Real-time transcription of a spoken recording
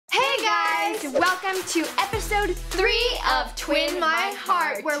guys, welcome to episode 3 of Twin My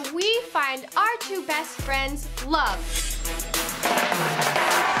Heart, where we find our two best friends' love.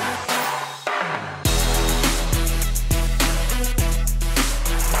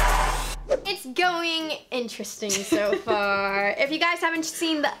 It's going interesting so far. If you guys haven't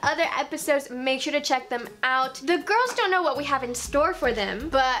seen the other episodes, make sure to check them out. The girls don't know what we have in store for them,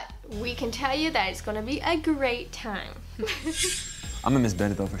 but we can tell you that it's gonna be a great time. I'm gonna miss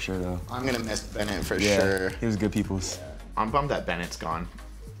Bennett though, for sure though. I'm gonna miss Bennett for sure. He was good peoples. I'm bummed that Bennett's gone.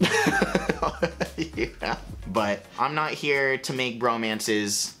 Yeah. But I'm not here to make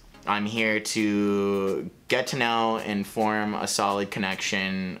bromances. I'm here to get to know and form a solid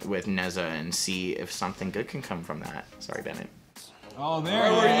connection with Nezza and see if something good can come from that. Sorry, Bennett. Oh,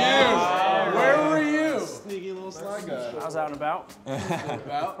 there were you? Where were you? Sneaky little sly guy. I was out and about.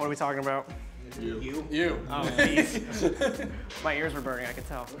 What are we talking about? You. Oh, geez. My ears were burning, I could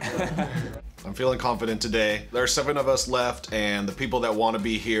tell. I'm feeling confident today. There are 7 of us left, and the people that want to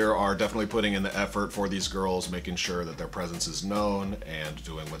be here are definitely putting in the effort for these girls, making sure that their presence is known and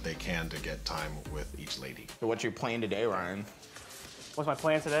doing what they can to get time with each lady. So what's your plan today, Ryan? What's my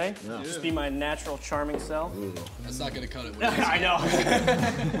plan today? Yeah. Just be my natural, charming self. Ooh. That's not gonna cut it. I know.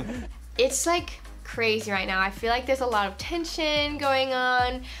 It's like crazy right now. I feel like there's a lot of tension going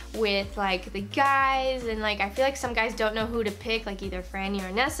on with like the guys, and like I feel like some guys don't know who to pick, like either Franny or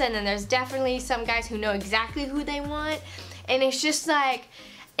Nezza, and then there's definitely some guys who know exactly who they want, and it's just like,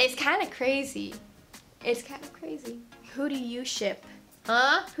 it's kind of crazy. It's kind of crazy. Who do you ship?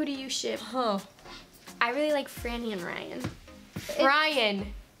 Huh? Who do you ship? Huh. I really like Franny and Ryan. Fryan?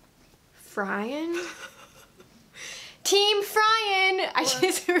 Team Fryan! I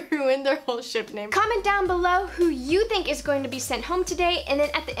just ruined their whole ship name. Comment down below who you think is going to be sent home today, and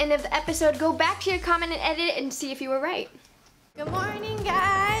then at the end of the episode, go back to your comment and edit it and see if you were right. Good morning,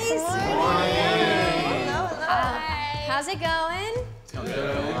 guys! Good morning! Hello, hello. How's it going?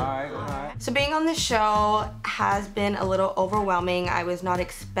 Good. All right. So being on the show has been a little overwhelming. I was not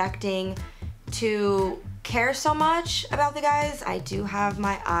expecting to care so much about the guys. I do have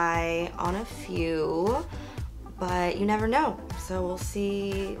my eye on a few, but you never know. So we'll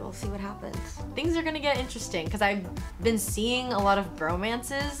see what happens. Things are gonna get interesting because I've been seeing a lot of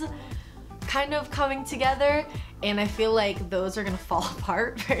bromances kind of coming together, and I feel like those are gonna fall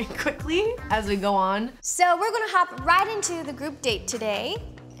apart very quickly as we go on. So we're gonna hop right into the group date today.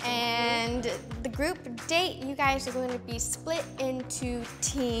 And the group date, you guys are going to be split into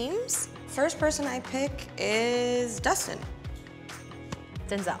teams. First person I pick is Dustin.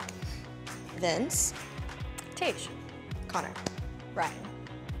 Denzel. Vince. Tage. Connor. Ryan.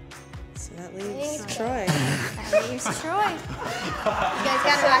 So that leaves Troy. That leaves Troy. You guys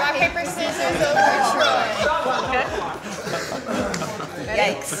gotta rock, paper, scissors over Troy.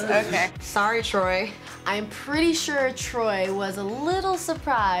 Yikes, okay. Sorry, Troy. I'm pretty sure Troy was a little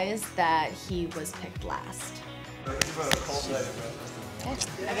surprised that he was picked last. I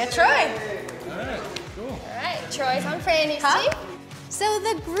got Troy. All right, cool. All right, Troy's on Franny's team. So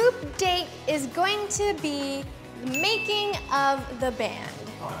the group date is going to be the making of the band.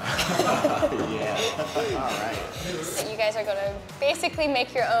 Yeah. All right. You guys are gonna basically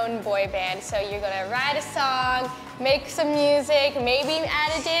make your own boy band. So you're gonna write a song, make some music, maybe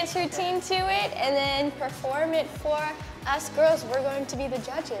add a dance routine to it, and then perform it for us girls. We're going to be the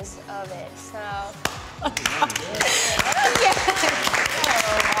judges of it. So.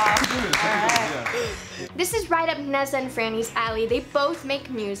 This is right up Nezza and Franny's alley. They both make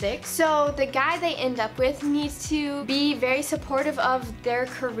music, so the guy they end up with needs to be very supportive of their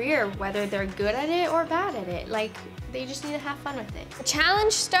career, whether they're good at it or bad at it. Like, they just need to have fun with it. The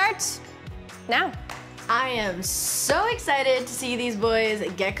challenge starts now. I am so excited to see these boys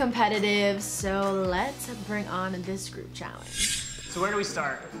get competitive, so let's bring on this group challenge. So where do we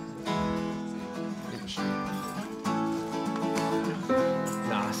start?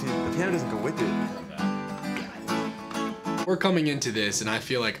 Nah, see, the piano doesn't go with it. We're coming into this, and I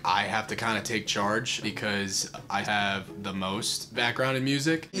feel like I have to kind of take charge because I have the most background in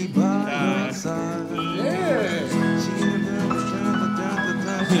music.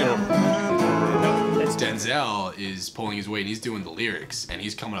 Denzel is pulling his weight, and he's doing the lyrics, and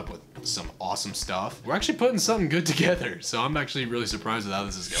he's coming up with some awesome stuff. We're actually putting something good together, so I'm actually really surprised with how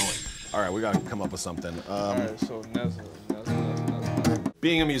this is going. All right, we gotta come up with something. All right, so Nezza.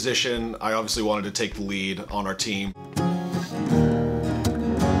 Being a musician, I obviously wanted to take the lead on our team.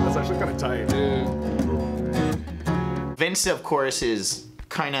 That's actually kind of tight, dude. Vince, of course, is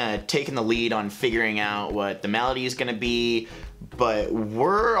kind of taking the lead on figuring out what the melody is gonna be, but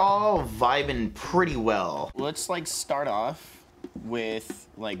we're all vibing pretty well. Let's like start off with,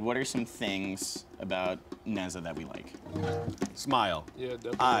 like, what are some things about Nezza that we like? Smile. Yeah,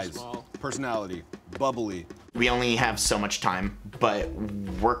 definitely Eyes. smile. Personality. Bubbly. We only have so much time, but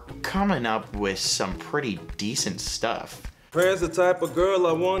we're coming up with some pretty decent stuff. Fran's the type of girl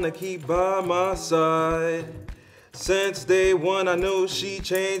I wanna keep by my side. Since day one, I know she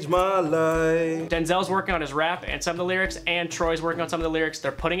changed my life. Denzel's working on his rap and some of the lyrics, and Troy's working on some of the lyrics.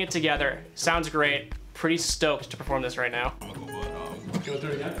 They're putting it together. Sounds great. Pretty stoked to perform this right now. Go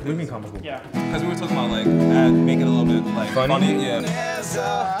through it again? What do you mean comical? Yeah. Because we were talking about like making it a little bit like funny. Yeah.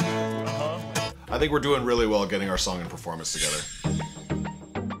 I think we're doing really well getting our song and performance together.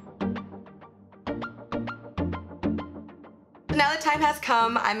 Now the time has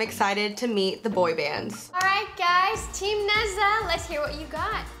come, I'm excited to meet the boy bands. All right, guys, Team Nezza, let's hear what you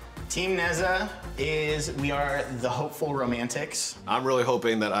got. Team Nezza we are the hopeful romantics. I'm really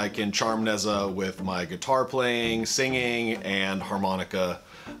hoping that I can charm Nezza with my guitar playing, singing, and harmonica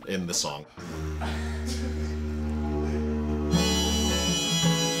in the song. Oh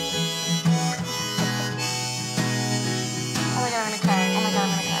my God, I'm gonna cry. Oh my God, I'm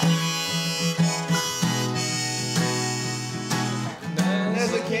gonna cry.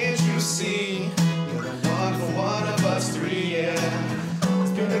 Nezza, can't you see? You're the one for one of us three, yeah.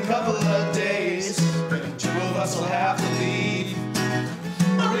 It's been a couple of days, but the two of us will have to leave.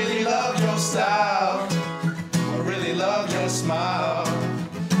 I really love your style. I really love your smile.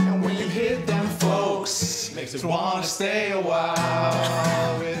 And when you hit them folks, makes it wanna stay a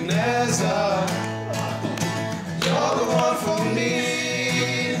while. With Nezza, you're the one for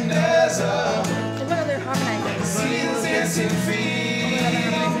me, Nezza. Look at they're harmonizing. See the dancing feet,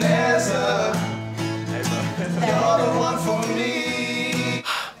 Nezza. You're the one for me.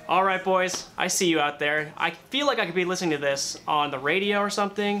 All right, boys, I see you out there. I feel like I could be listening to this on the radio or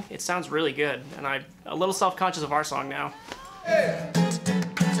something. It sounds really good, and I'm a little self-conscious of our song now. Hey.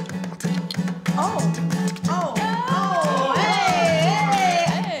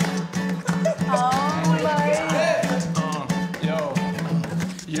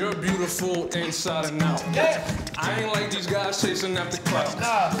 You're beautiful inside and out. I ain't like these guys chasing after clouds.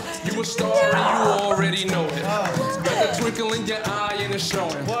 You a star and you already know it. Got the twinkle in your eye and it's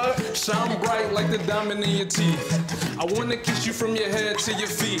showing. Shine bright like the diamond in your teeth. I wanna kiss you from your head to your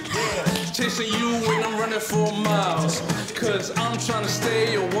feet. Chasing you when I'm running for miles. Cause I'm trying to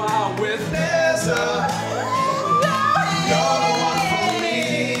stay a while with Nezza. You're the one for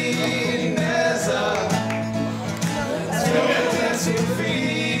me, Nezza. Dancing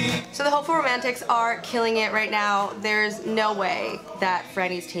feet. So the Hopeful Romantics are killing it right now. There's no way that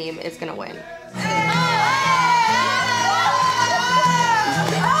Franny's team is gonna win.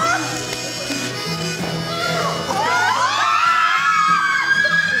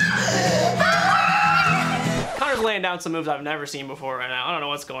 Connor's laying down some moves I've never seen before right now. I don't know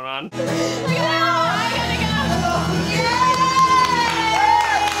what's going on.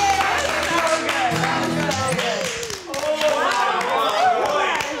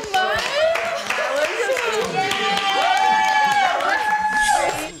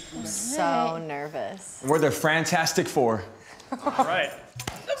 So nervous. We're the Fantastic Four. All right.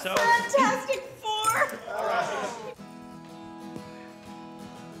 So. Fantastic Four!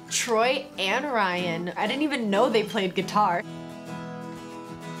 Troy and Ryan. I didn't even know they played guitar.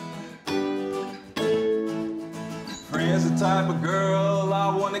 Fran's the type of girl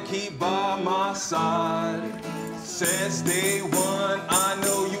I wanna keep by my side. Since day one, I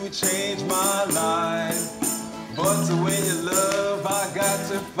know you changed my life. But to win your love, I got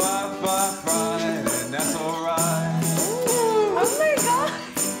to fight, and that's alright. Oh my God.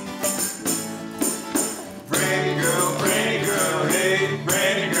 Pretty girl, hey,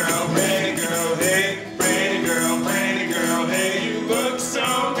 pretty girl, hey, pretty girl, hey, you look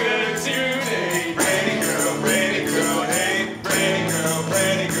so good today. Pretty girl, hey,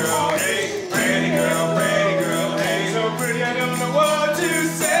 pretty girl, hey, pretty girl, hey, so pretty I don't know what to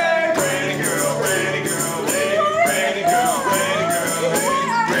say. Pretty girl, hey, pretty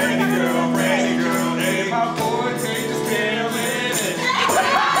girl, hey, my boy take the spin a minute.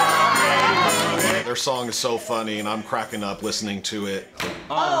 Their song is so funny, and I'm cracking up listening to it.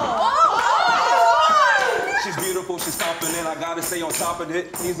 She's beautiful, she's confident, I gotta stay on top of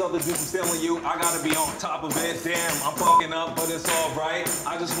it. These other dudes are stealing you, I gotta be on top of it. Damn, I'm fucking up, but it's alright.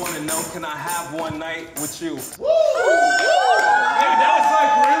 I just wanna know, can I have one night with you? Woo! Hey, that was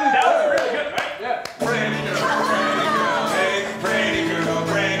really good, right? Yeah. Pretty girl, hey, pretty girl,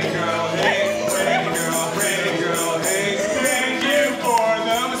 hey, pretty girl, hey, thank you for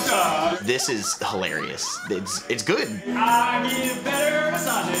the massage. This this is hilarious. It's good. I give better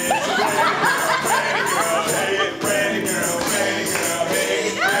massages. Pretty girl, hey, pretty girl,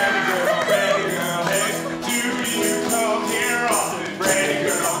 pretty girl, hey, do you come here often? Pretty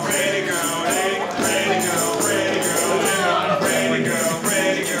girl, hey, pretty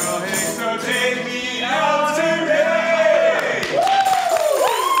girl, hey, so take me out today.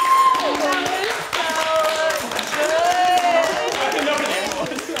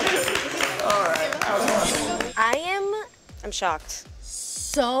 I'm shocked.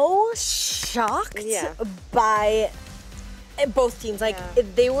 So shocked Yeah. by both teams. Like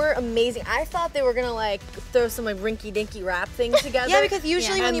they were amazing. I thought they were gonna like throw some like rinky-dinky rap thing together. Yeah, because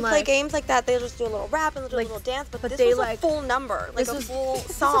usually when And, you play games like that, they'll just do a little rap and they'll do a little dance, but this they was like a full number, like a full song.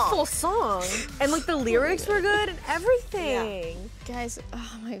 This was a full song. And like the lyrics were good and everything. Guys,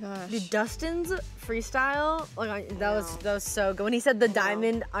 oh my gosh. Dude, Dustin's freestyle, like that was so good. When he said the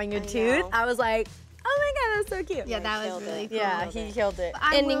diamond on your tooth, I was like, oh my god, that's so cute. Yeah, that was really cool. Yeah, he killed it.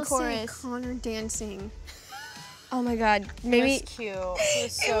 Ending chorus. Connor dancing. Oh my god, maybe. He was cute. He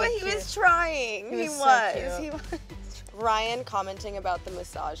was so He cute. was trying. He was. So He was. Ryan commenting about the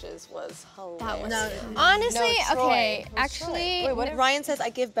massages was hilarious. Honestly, No, Troy. okay, It was actually. Troy. Wait, what? Ryan says I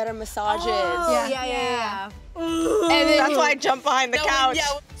give better massages. Oh, yeah. And that's why I jumped behind the couch.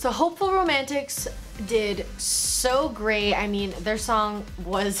 So Hopeful Romantics did so great. I mean, their song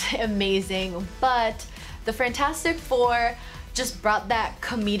was amazing, but the Fantastic Four just brought that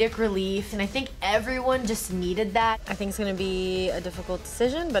comedic relief, and I think everyone just needed that. I think it's gonna be a difficult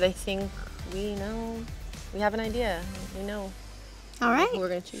decision, but I think we have an idea. We know. All right. Who we're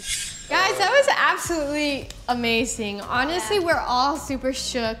gonna choose. Guys, that was absolutely amazing. Honestly, we're all super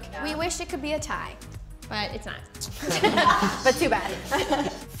shook. We wish it could be a tie, but it's not. But too bad.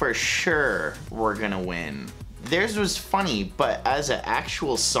 For sure, we're gonna win. Theirs was funny, but as an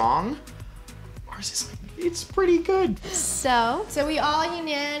actual song, ours is like, it's pretty good. So we all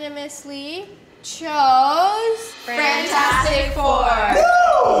unanimously chose Fantastic Four.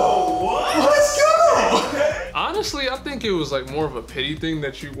 Let's go! Honestly, I think it was like more of a pity thing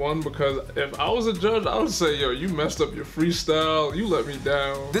that you won, because if I was a judge, I would say, yo, you messed up your freestyle, you let me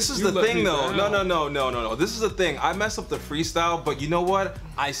down. This is You the let thing me though. down. No. This is the thing. I messed up the freestyle, but you know what?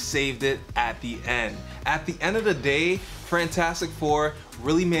 I saved it at the end. At the end of the day, Fantastic Four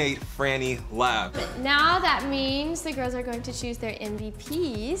really made Franny laugh. Now that means the girls are going to choose their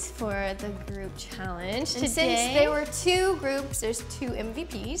MVPs for the group challenge. And Today, since there were two groups, there's two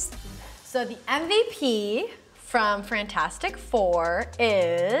MVPs. So the MVP from Fantastic Four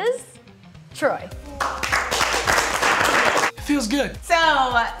is Troy. It feels good. So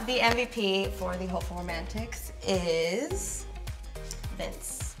the MVP for the Hopeful Romantics is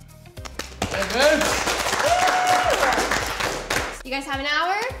Vince. You guys have an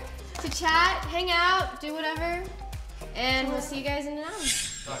hour to chat, hang out, do whatever, and we'll see you guys in an hour.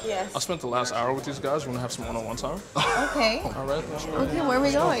 Yes. I spent the last hour with these guys. You want to have some one-on-one time? Okay. All right. Okay, where are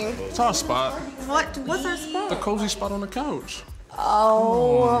we going? It's our spot. What's our spot? The cozy spot on the couch.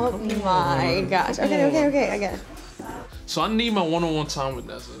 Oh my gosh. Okay, I get it. So I need my one-on-one time with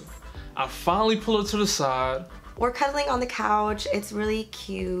Nezza. I finally pull her to the side. We're cuddling on the couch. It's really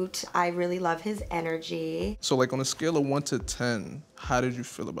cute. I really love his energy. So like on a scale of 1 to 10, how did you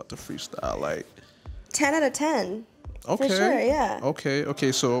feel about the freestyle? Like 10 out of 10. okay. For sure, yeah.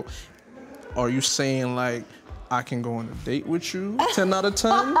 Okay, so are you saying like I can go on a date with you? 10 out of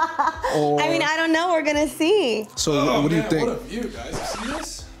 10? Or I mean, I don't know. We're gonna see. so what do you think? What a view, guys. You see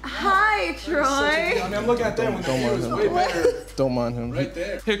this? Hi, Troy. I mean, I'm looking at that one. Don't mind him. Don't mind him. Right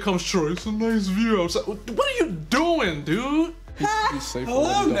there. Here comes Troy. It's a nice view outside. What are you doing, dude? He's safe.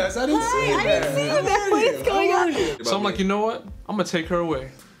 Hello, Ness. I didn't see I didn't see you there. What is going on? So I'm like, you know what? I'm gonna take her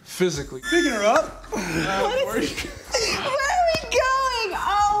away, physically. Picking her up? Where are we going?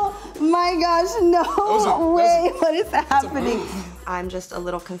 Oh my gosh, no way. What is happening? I'm just a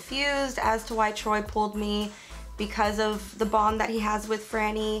little confused as to why Troy pulled me because of the bond that he has with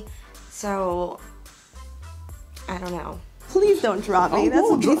Franny. So, I don't know. Please don't drop me. That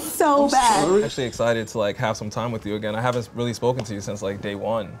would be so bad. I'm actually excited to like have some time with you again. I haven't really spoken to you since like day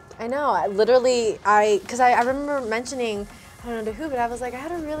one. I know. I remember mentioning, I don't know to who, but I was like, I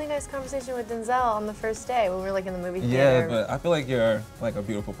had a really nice conversation with Denzel on the first day when we were like in the movie theater. Yeah, but I feel like you're like a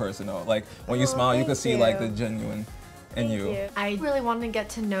beautiful person though. Like when you smile, you can see like the genuine in you. I really wanted to get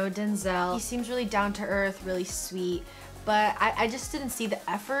to know Denzel. He seems really down to earth, really sweet, but I just didn't see the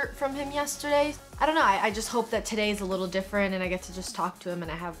effort from him yesterday. I don't know, I just hope that today's a little different and I get to just talk to him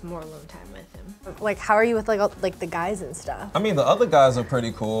and I have more alone time with him. Like, how are you with like the guys and stuff? I mean, the other guys are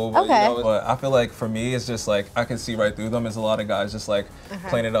pretty cool. But, Okay. you know, but I feel like for me, it's just like I can see right through them. There's a lot of guys just like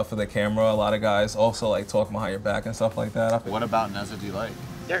playing it up for the camera. A lot of guys also like talking behind your back and stuff like that. What about Nezza do you like?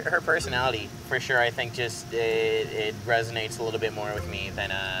 Her personality, for sure. I think just it resonates a little bit more with me than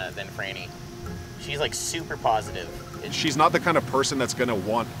Franny. She's like super positive. She's not the kind of person that's gonna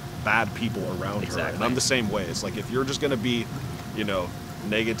want bad people around her, and I'm the same way. It's like if you're just gonna be, you know,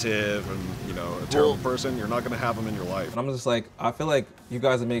 negative and, you know, a terrible person, you're not gonna have them in your life. And I'm just like, I feel like you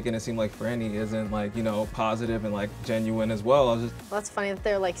guys are making it seem like Franny isn't like, you know, positive and like genuine as well. Well, that's funny that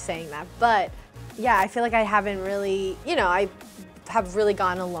they're like saying that, but yeah, I feel like I haven't really, you know, I have really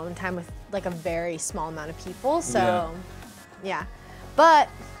gotten alone time with like a very small amount of people, so yeah. But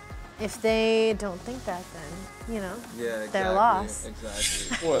if they don't think that, then, you know, they're lost.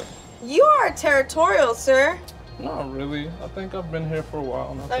 Exactly. What? You are territorial, sir. Not really. I think I've been here for a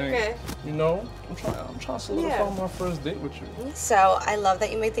while, and I think, you know, I'm trying to solidify my first date with you. So I love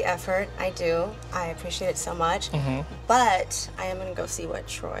that you made the effort. I do. I appreciate it so much. But I am gonna go see what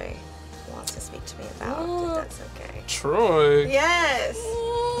Troy wants to speak to me about, if that's okay. Troy? Yes.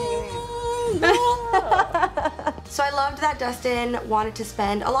 So I loved that Dustin wanted to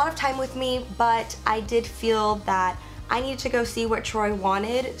spend a lot of time with me, but I did feel that I needed to go see what Troy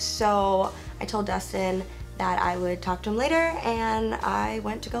wanted, so I told Dustin that I would talk to him later, and I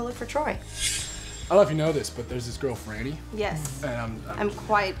went to go look for Troy. I don't know if you know this, but there's this girl, Franny. Yes. And I'm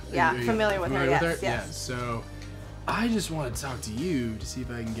quite, familiar with her, yes. Yeah, so I just want to talk to you to see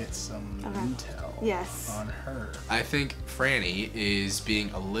if I can get some intel on her. I think Franny is being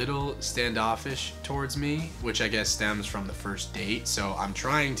a little standoffish towards me, which I guess stems from the first date. So I'm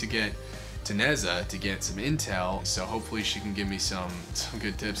trying to get to Nezza to get some intel. So hopefully she can give me some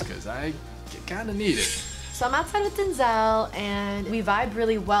good tips because I kind of need it. So I'm outside with Denzel and we vibe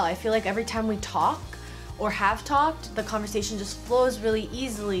really well. I feel like every time we talk or have talked, the conversation just flows really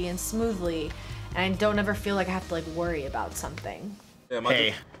easily and smoothly. And I don't ever feel like I have to like worry about something. Yeah,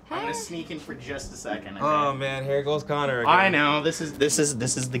 hey, I'm gonna sneak in for just a second. Okay? Oh man, here goes Connor again. I know, this is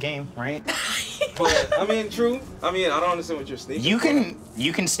the game, right? But I mean, true. I mean, I don't understand what you're sneaking.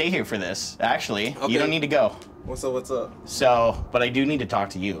 You can stay here for this. Actually, Okay. you don't need to go. What's up? What's up? So, but I do need to talk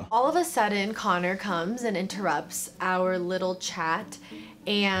to you. All of a sudden, Connor comes and interrupts our little chat.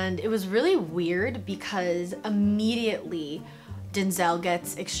 And it was really weird because immediately Denzel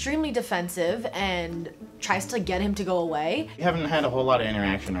gets extremely defensive and tries to get him to go away. You haven't had a whole lot of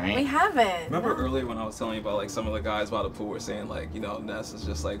interaction, right? We haven't. Remember earlier when I was telling you about like some of the guys by the pool were saying like, you know, Ness is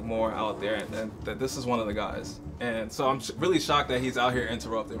just like more out there, and that this is one of the guys. And so I'm really shocked that he's out here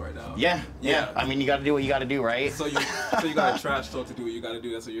interrupting right now. Yeah. I mean, you got to do what you got to do, right? So you got to trash talk to do what you got to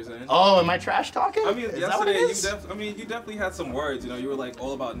do. That's what you're saying? Oh, am I trash talking? I mean, is that what it yesterday is? you definitely had some words. You know, you were like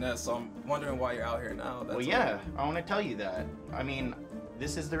all about Ness. So I'm wondering why you're out here now. Well, yeah, I want to tell you that. I mean,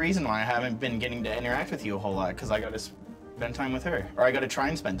 this is the reason why I haven't been getting to interact with you a whole lot, because I got to spend time with her, or I got to try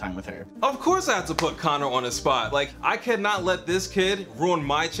and spend time with her. Of course I have to put Connor on the spot. Like, I cannot let this kid ruin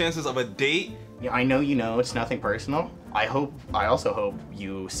my chances of a date. Yeah, I know you know it's nothing personal. I also hope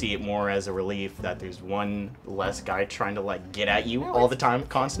you see it more as a relief that there's one less guy trying to like get at you all the time,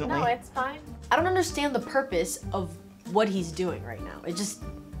 constantly. No, it's fine. I don't understand the purpose of what he's doing right now.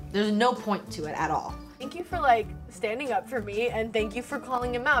 There's no point to it at all. Thank you for like standing up for me, and thank you for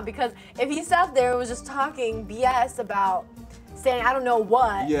calling him out, because if he sat there and was just talking BS about saying I don't know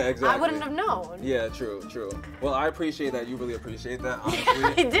what, yeah, exactly. I wouldn't have known. Yeah, true. Well, I appreciate that. You really appreciate that, honestly.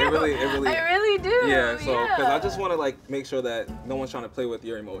 I do. I really do. Yeah, so, because I just want to like make sure that no one's trying to play with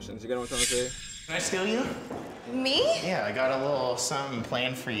your emotions. You get what I'm trying to say? Can I steal you? Me? Yeah, I got a little something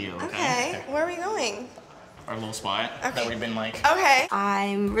planned for you. Okay. Where are we going? Our little spot that we've been like. Okay.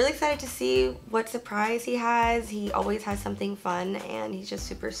 I'm really excited to see what surprise he has. He always has something fun, and he's just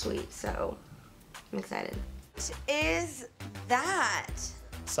super sweet, so I'm excited. What is that?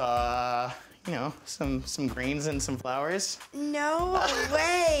 It's you know, some greens and some flowers. No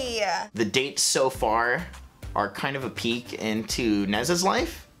way. The dates so far are kind of a peek into Nezza's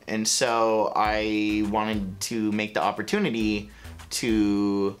life, and so I wanted to make the opportunity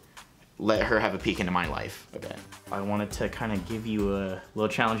to let her have a peek into my life a bit. I wanted to kind of give you a little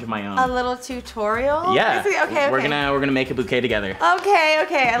challenge of my own. A little tutorial? Yeah. Okay. We're gonna make a bouquet together. Okay.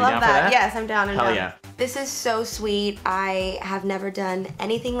 I love down for that. that? Yes, I'm down. Hell yeah. This is so sweet. I have never done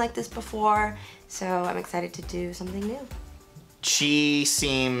anything like this before, so I'm excited to do something new. She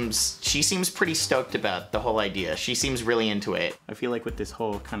seems pretty stoked about the whole idea. She seems really into it. I feel like with this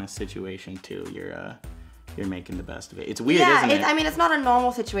whole kind of situation too, you're making the best of it. It's weird, yeah, isn't it? I mean, it's not a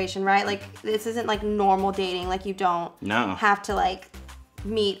normal situation, right? Like, this isn't like normal dating. Like, you don't have to like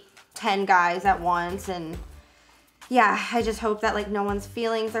meet 10 guys at once. And yeah, I just hope that like no one's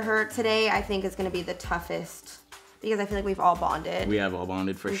feelings are hurt today. I think is gonna be the toughest because I feel like we've all bonded. We have all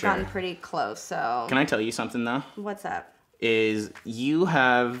bonded for We've sure. gotten pretty close, so. Can I tell you something though? What's up? Is you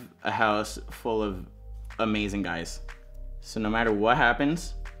have a house full of amazing guys. So no matter what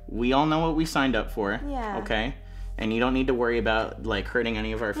happens, we all know what we signed up for. Yeah. Okay? And you don't need to worry about like hurting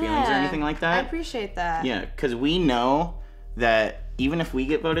any of our feelings or anything like that. I appreciate that. Yeah, because we know that even if we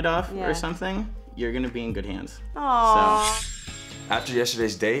get voted off or something, you're gonna be in good hands. Aww. So. After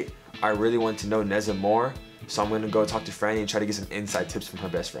yesterday's date, I really wanted to know Nezza more, so I'm gonna go talk to Franny and try to get some inside tips from her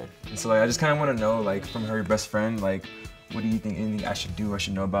best friend. And so like, I just kind of want to know, like, from her best friend, like, what do you think, anything I should do or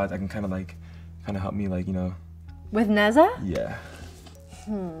should know about that can kind of help me, like, you know. With Nezza? Yeah.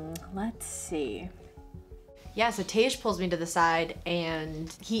 Let's see. Yeah, so Tej pulls me to the side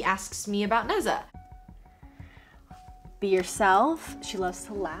and he asks me about Nezza. Be yourself. She loves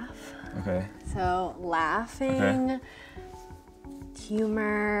to laugh. Okay. So laughing,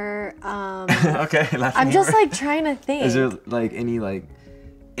 humor. Okay, laughing. I'm just like trying to think. Is there like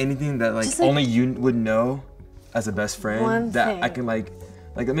anything that like only you would know as a best friend that I can like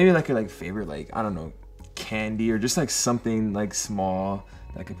maybe like your favorite I don't know, candy or just like something like small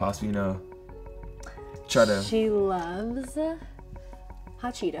that could possibly, you know, try to. She loves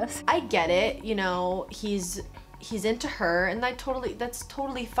hot Cheetos. I get it, you know, he's into her and that's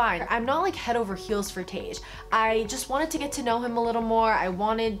totally fine. I'm not like head over heels for Tej. I just wanted to get to know him a little more. I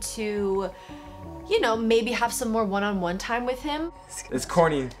wanted to, you know, maybe have some more one-on-one time with him. It's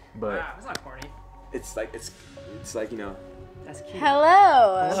corny, but Wow, it's not corny. it's like, you know. That's cute.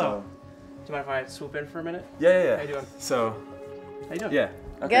 Hello. Hello. Do you mind if I swoop in for a minute? Yeah. How you doing? So. How you doing? Yeah.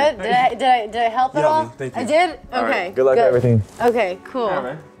 Okay. Good. Did I help at all? Me. Thank you. I did. All Okay. right. Good luck with everything. Okay. Cool. All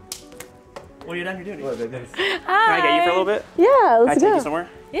right. What are you down here doing? What, Can I get you for a little bit? Yeah, let's Can I go. take you somewhere?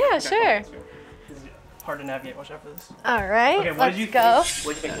 Yeah, sure. This is hard to navigate. Watch out for this. All right. Okay, what let's did you go. think?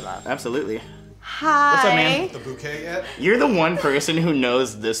 What did you think of that? Absolutely. Hi. What's up, man? The bouquet yet? You're the one person who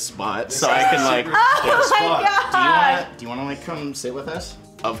knows this spot, so I can like. Do you wanna like come sit with us?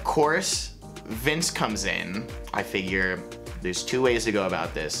 Of course, Vince comes in. I figure there's two ways to go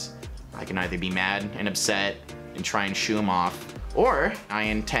about this. I can either be mad and upset and try and shoo him off, or I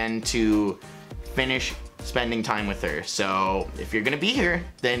intend to finish spending time with her. So if you're gonna be here,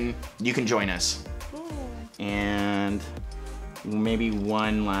 then you can join us. And maybe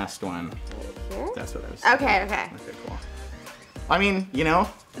one last one. That's what I was thinking. Okay. Okay, cool. I mean, you know.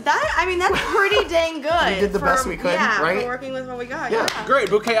 That's pretty dang good. We did the best we could, right? For working with what we got. Yeah. Great,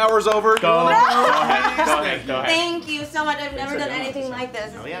 bouquet hour's over. Go ahead. Thank you so much. I've never done anything like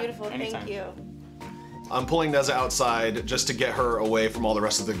this. It's yeah. beautiful. Anytime. Thank you. I'm pulling Nezza outside just to get her away from all the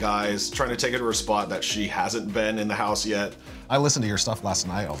rest of the guys, trying to take her to her spot that she hasn't been in the house yet. I listened to your stuff last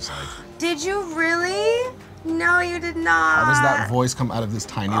night. I was like, Did you really? No, you did not. how does that voice come out of this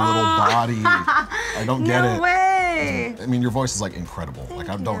tiny little body? I don't get it. No way. I mean, your voice is like incredible. Like,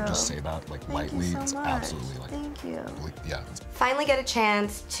 I don't just say that like lightly. you so It's much. absolutely like, Thank you. yeah. Finally get a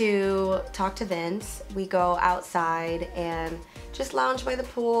chance to talk to Vince. We go outside and just lounge by the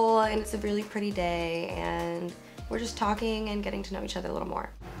pool, and it's a really pretty day, and we're just talking and getting to know each other a little more.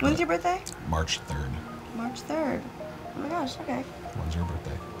 When's your birthday? March 3rd. March 3rd. Oh my gosh, okay. When's your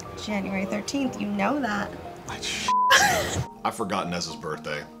birthday? January 13th, you know that. I forgot Nezza's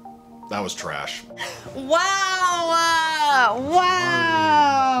birthday. That was trash. Wow! Wow!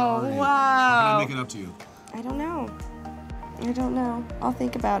 How can I Wow! make it up to you? I don't know. I'll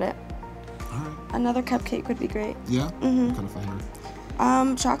think about it. Another cupcake would be great. Yeah? Mhm. What kind of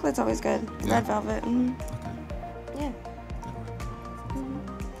flavor? Chocolate's always good. Yeah. Red velvet. Mhm. Yeah.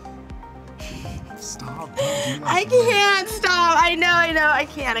 Stop. I can't stop. I know. I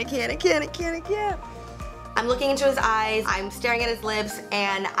can't. I'm looking into his eyes, I'm staring at his lips,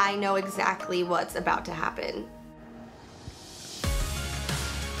 and I know exactly what's about to happen.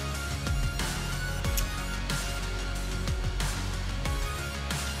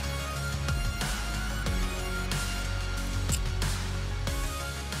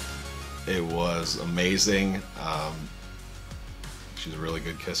 It was amazing. She's a really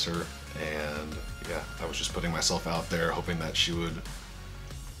good kisser, and yeah, I was just putting myself out there hoping that she would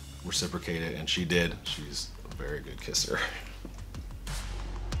reciprocate it, and she did. She's a very good kisser.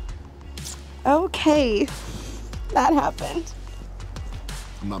 Okay, that happened.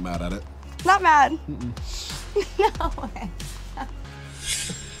 I'm not mad at it. Not mad. Mm-mm. No way.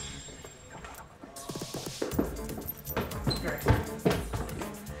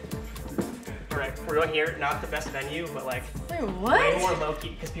 All right. like we're going here, not the best venue, but like what? way more low key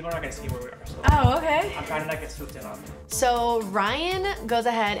because people are not gonna see where we are. So oh, okay. I'm trying to not get swooped in on. So Ryan goes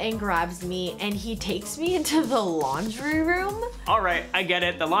ahead and grabs me, and he takes me into the laundry room. All right, I get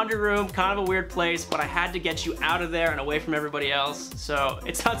it. The laundry room, kind of a weird place, but I had to get you out of there and away from everybody else. So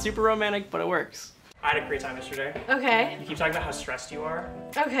it's not super romantic, but it works. I had a great time yesterday. Okay. You keep talking about how stressed you are.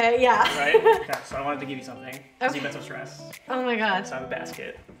 Okay, yeah. Right? Okay, so I wanted to give you something because you've been so stressed. Oh my god. So I have a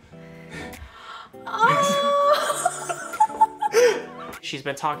basket. Oh. She's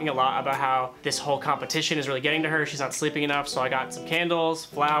been talking a lot about how this whole competition is really getting to her. She's not sleeping enough, so I got some candles,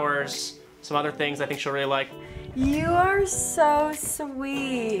 flowers, some other things I think she'll really like. You are so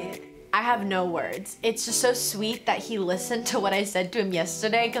sweet. I have no words. It's just so sweet that he listened to what I said to him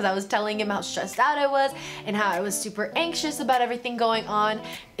yesterday because I was telling him how stressed out I was and how I was super anxious about everything going on.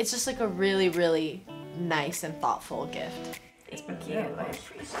 It's just like a really, really nice and thoughtful gift. Thank you.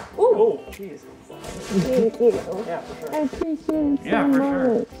 Ooh. Jeez. Thank you. Yeah, for sure. I appreciate it Yeah, for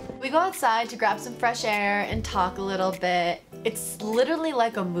sure. We go outside to grab some fresh air and talk a little bit. It's literally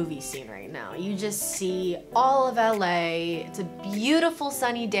like a movie scene right now. You just see all of LA. It's a beautiful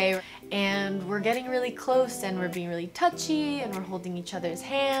sunny day and we're getting really close and we're being really touchy and we're holding each other's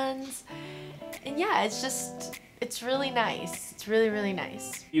hands. And yeah, it's really nice. It's really, really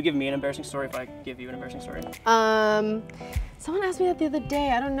nice. You give me an embarrassing story if I give you an embarrassing story. Someone asked me that the other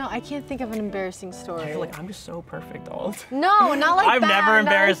day. I don't know. I can't think of an embarrassing story. I feel like I'm just so perfect all the time. No, not like I'm that. never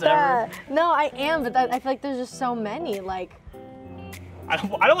embarrassed ever. No, I am, but I feel like there's just so many. Like, I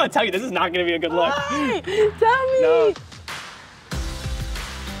don't want to tell you. This is not going to be a good look. Why? Tell me. No.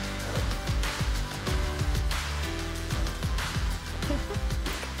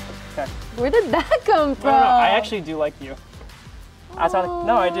 Okay. Where did that come from? No, I actually do like you. Outside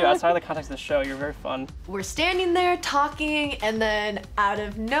I do. Outside of the context of the show, you're very fun. We're standing there talking, and then out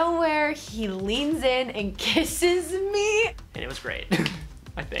of nowhere, he leans in and kisses me. And it was great,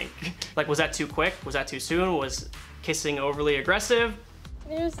 I think. Like, was that too quick? Was that too soon? Was kissing overly aggressive?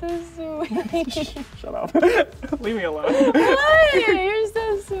 You're so sweet. Shut up. Leave me alone. What? You're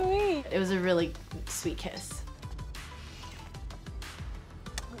so sweet. It was a really sweet kiss.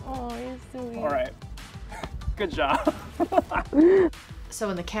 Oh, you're sweet. All right. Good job. So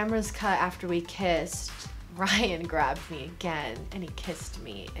when the cameras cut after we kissed, Ryan grabbed me again and he kissed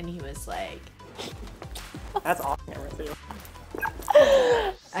me and he was like, that's off camera too.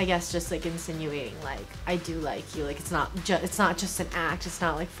 I guess just like insinuating like, I do like you. Like it's not just an act. It's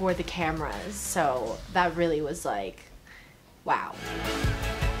not like for the cameras. So that really was like, wow.